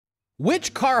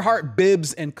Which Carhartt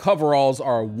bibs and coveralls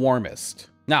are warmest?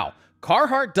 Now,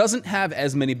 Carhartt doesn't have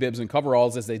as many bibs and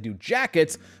coveralls as they do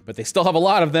jackets, but they still have a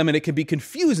lot of them, and it can be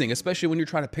confusing, especially when you're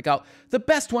trying to pick out the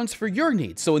best ones for your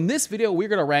needs. So in this video, we're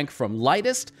gonna rank from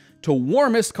lightest to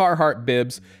warmest Carhartt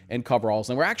bibs and coveralls.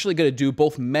 And we're actually gonna do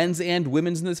both men's and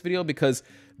women's in this video because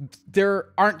there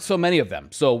aren't so many of them.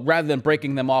 So rather than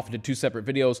breaking them off into two separate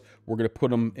videos, we're gonna put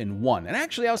them in one. And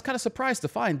actually, I was kind of surprised to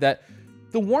find that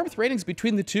the warmth ratings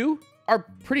between the two are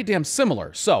pretty damn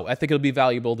similar, so I think it'll be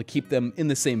valuable to keep them in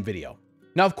the same video.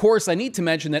 Now, of course, I need to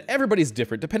mention that everybody's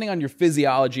different depending on your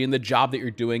physiology and the job that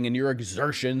you're doing and your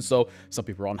exertion. So some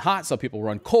people run hot, some people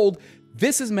run cold.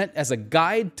 This is meant as a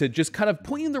guide to just kind of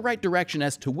point you in the right direction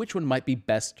as to which one might be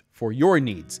best for your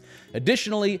needs.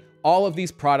 Additionally, all of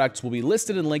these products will be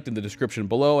listed and linked in the description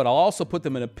below, and I'll also put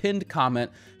them in a pinned comment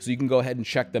so you can go ahead and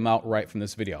check them out right from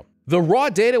this video. The raw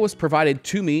data was provided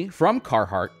to me from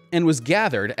Carhartt and was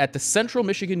gathered at the Central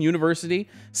Michigan University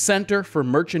Center for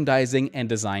Merchandising and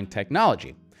Design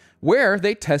Technology, where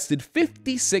they tested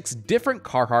 56 different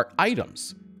Carhartt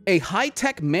items. A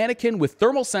high-tech mannequin with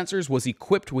thermal sensors was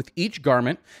equipped with each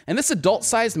garment, and this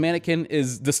adult-sized mannequin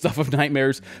is the stuff of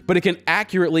nightmares, but it can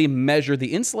accurately measure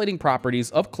the insulating properties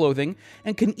of clothing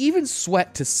and can even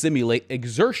sweat to simulate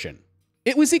exertion.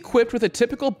 It was equipped with a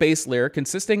typical base layer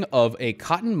consisting of a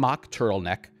cotton mock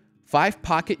turtleneck,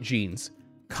 5-pocket jeans,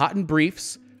 cotton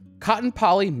briefs, cotton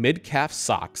poly mid-calf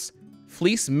socks,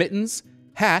 fleece mittens,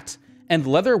 hat, and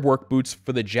leather work boots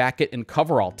for the jacket and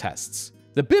coverall tests.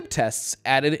 The bib tests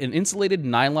added an insulated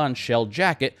nylon shell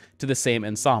jacket to the same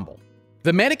ensemble.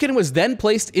 The mannequin was then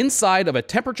placed inside of a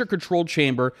temperature-controlled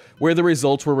chamber where the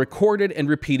results were recorded and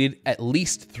repeated at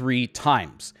least 3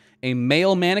 times. A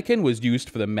male mannequin was used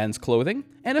for the men's clothing,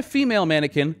 and a female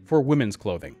mannequin for women's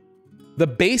clothing. The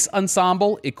base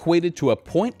ensemble equated to a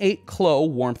 0.8 Clo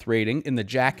warmth rating in the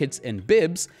jackets and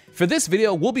bibs. For this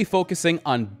video, we'll be focusing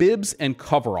on bibs and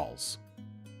coveralls.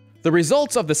 The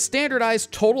results of the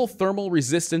standardized total thermal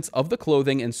resistance of the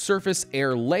clothing and surface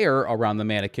air layer around the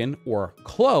mannequin, or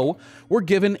CLO, were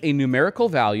given a numerical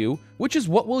value, which is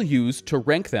what we'll use to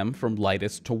rank them from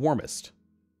lightest to warmest.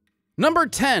 Number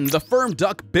 10, the Firm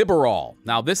Dux Biberall.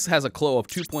 Now this has a CLO of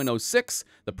 2.06,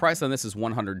 the price on this is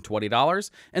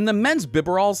 $120, and the men's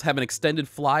Biberalls have an extended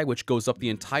fly which goes up the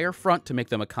entire front to make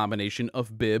them a combination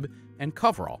of bib and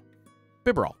coverall.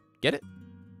 Biberall, get it?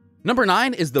 Number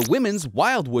 9 is the women's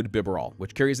Wildwood Biberall,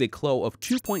 which carries a CLO of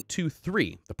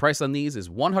 2.23. The price on these is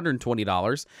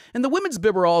 $120, and the women's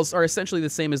Biberalls are essentially the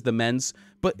same as the men's,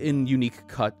 but in unique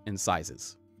cut and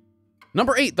sizes.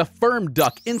 Number 8, the Firm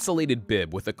Dux Insulated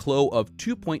Bib with a CLO of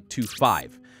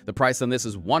 2.25. The price on this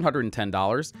is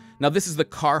 $110. Now this is the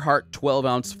Carhartt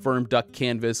 12-ounce Firm Dux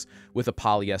canvas with a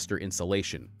polyester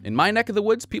insulation. In my neck of the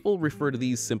woods, people refer to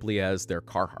these simply as their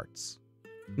Carhartts.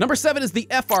 Number 7 is the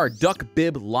FR Dux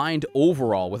Bib Lined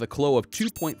Overall with a CLO of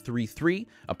 2.33,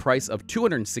 a price of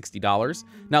 $260.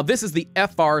 Now this is the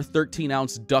FR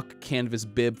 13-ounce Dux canvas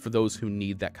bib for those who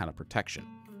need that kind of protection.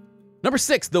 Number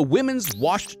 6, the Women's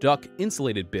Washed Dux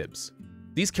Insulated Bibs.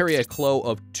 These carry a CLO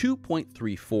of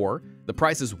 2.34. The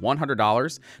price is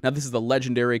 $100. Now this is the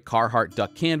legendary Carhartt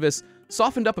Dux canvas,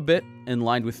 softened up a bit and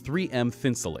lined with 3M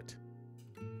Thinsulate.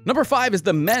 Number 5 is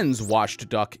the Men's Washed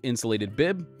Dux Insulated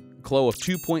Bib. CLO of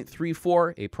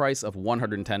 2.34, a price of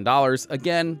 $110.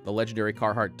 Again, the legendary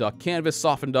Carhartt Dux canvas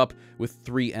softened up with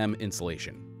 3M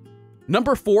insulation.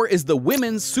 Number 4 is the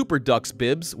Women's Super Dux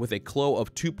Bibs with a CLO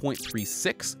of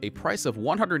 2.36, a price of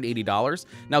 $180.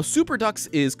 Now, Super Dux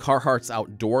is Carhartt's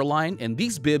outdoor line, and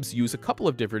these bibs use a couple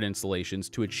of different insulations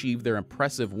to achieve their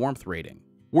impressive warmth rating.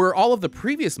 Where all of the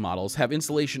previous models have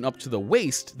insulation up to the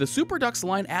waist, the Super Dux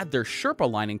line add their Sherpa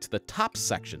lining to the top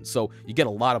section, so you get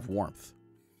a lot of warmth.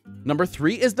 Number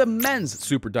 3 is the men's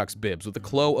Super Dux Bibs with a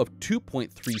CLO of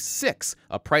 2.36,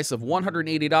 a price of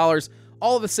 $180.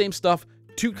 All of the same stuff,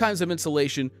 2 kinds of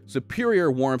insulation,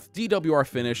 superior warmth, DWR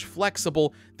finish,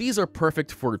 flexible. These are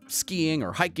perfect for skiing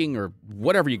or hiking or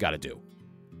whatever you gotta do.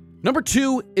 Number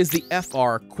 2 is the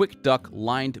FR Quick Dux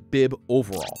Lined Bib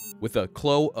Overall with a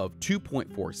CLO of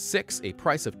 2.46, a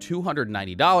price of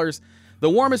 $290. The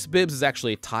warmest bibs is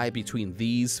actually a tie between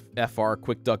these FR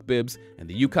Quick Dux Bibs and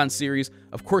the Yukon series.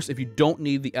 Of course, if you don't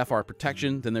need the FR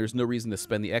protection, then there's no reason to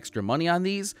spend the extra money on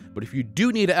these. But if you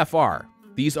do need a FR,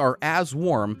 these are as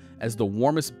warm as the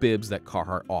warmest bibs that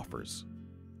Carhartt offers.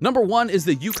 Number 1 is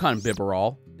the Yukon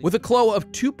Biberall with a CLO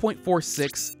of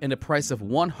 2.46 and a price of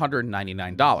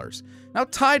 $199. Now,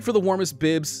 tied for the warmest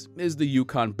bibs is the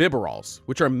Yukon Biberalls,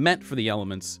 which are meant for the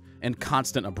elements and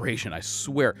constant abrasion, I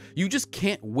swear. You just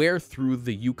can't wear through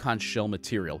the Yukon shell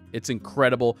material. It's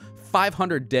incredible.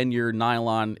 500 denier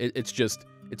nylon, it's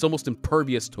It's almost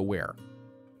impervious to wear.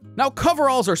 Now,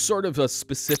 coveralls are sort of a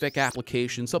specific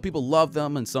application. Some people love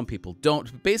them and some people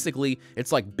don't. Basically,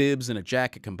 it's like bibs and a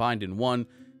jacket combined in one.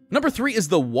 Number 3 is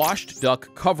the Washed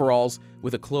Duck Coveralls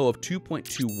with a clo of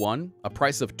 2.21, a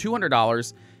price of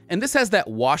 $200. And this has that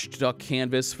washed duck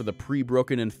canvas for the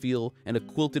pre-broken in feel and a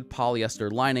quilted polyester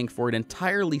lining for an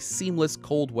entirely seamless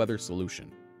cold weather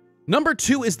solution. Number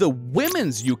 2 is the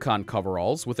women's Yukon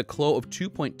Coveralls with a clo of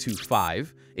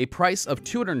 2.25, a price of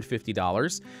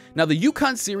 $250. Now, the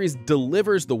Yukon series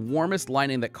delivers the warmest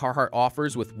lining that Carhartt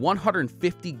offers with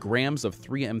 150 grams of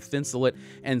 3M Thinsulate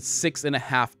and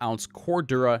 6.5-ounce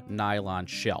Cordura nylon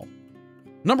shell.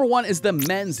 Number 1 is the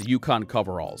men's Yukon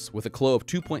Coveralls with a clo of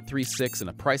 2.36 and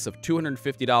a price of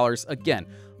 $250. Again,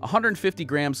 150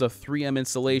 grams of 3M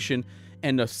insulation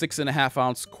and a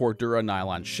 6.5-ounce Cordura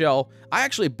nylon shell. I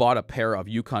actually bought a pair of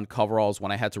Yukon Coveralls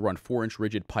when I had to run 4-inch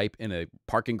rigid pipe in a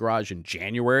parking garage in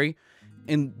January,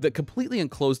 and the completely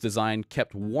enclosed design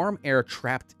kept warm air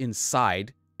trapped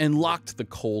inside and locked the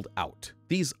cold out.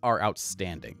 These are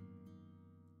outstanding.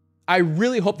 I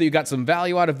really hope that you got some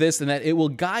value out of this and that it will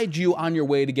guide you on your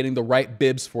way to getting the right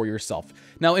bibs for yourself.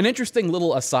 Now, an interesting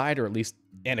little aside, or at least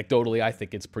anecdotally, I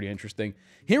think it's pretty interesting.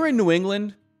 Here in New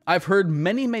England, I've heard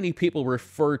many people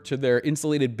refer to their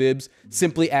insulated bibs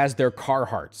simply as their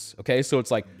Carhartts, okay? So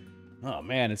it's like, oh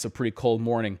man, it's a pretty cold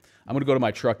morning. I'm gonna go to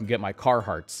my truck and get my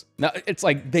Carhartts. Now, it's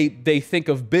like they think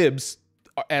of bibs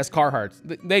as Carhartts.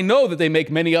 They know that they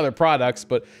make many other products,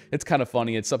 but it's kind of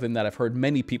funny. It's something that I've heard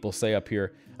many people say up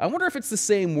here. I wonder if it's the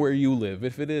same where you live.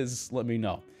 If it is, let me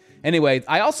know. Anyway,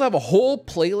 I also have a whole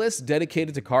playlist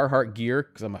dedicated to Carhartt gear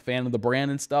because I'm a fan of the brand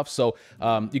and stuff. So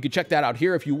you can check that out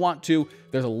here if you want to.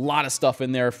 There's a lot of stuff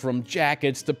in there, from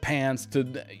jackets to pants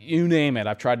to you name it.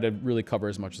 I've tried to really cover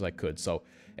as much as I could. So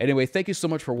anyway, thank you so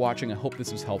much for watching. I hope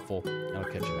this was helpful, and I'll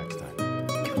catch you next time.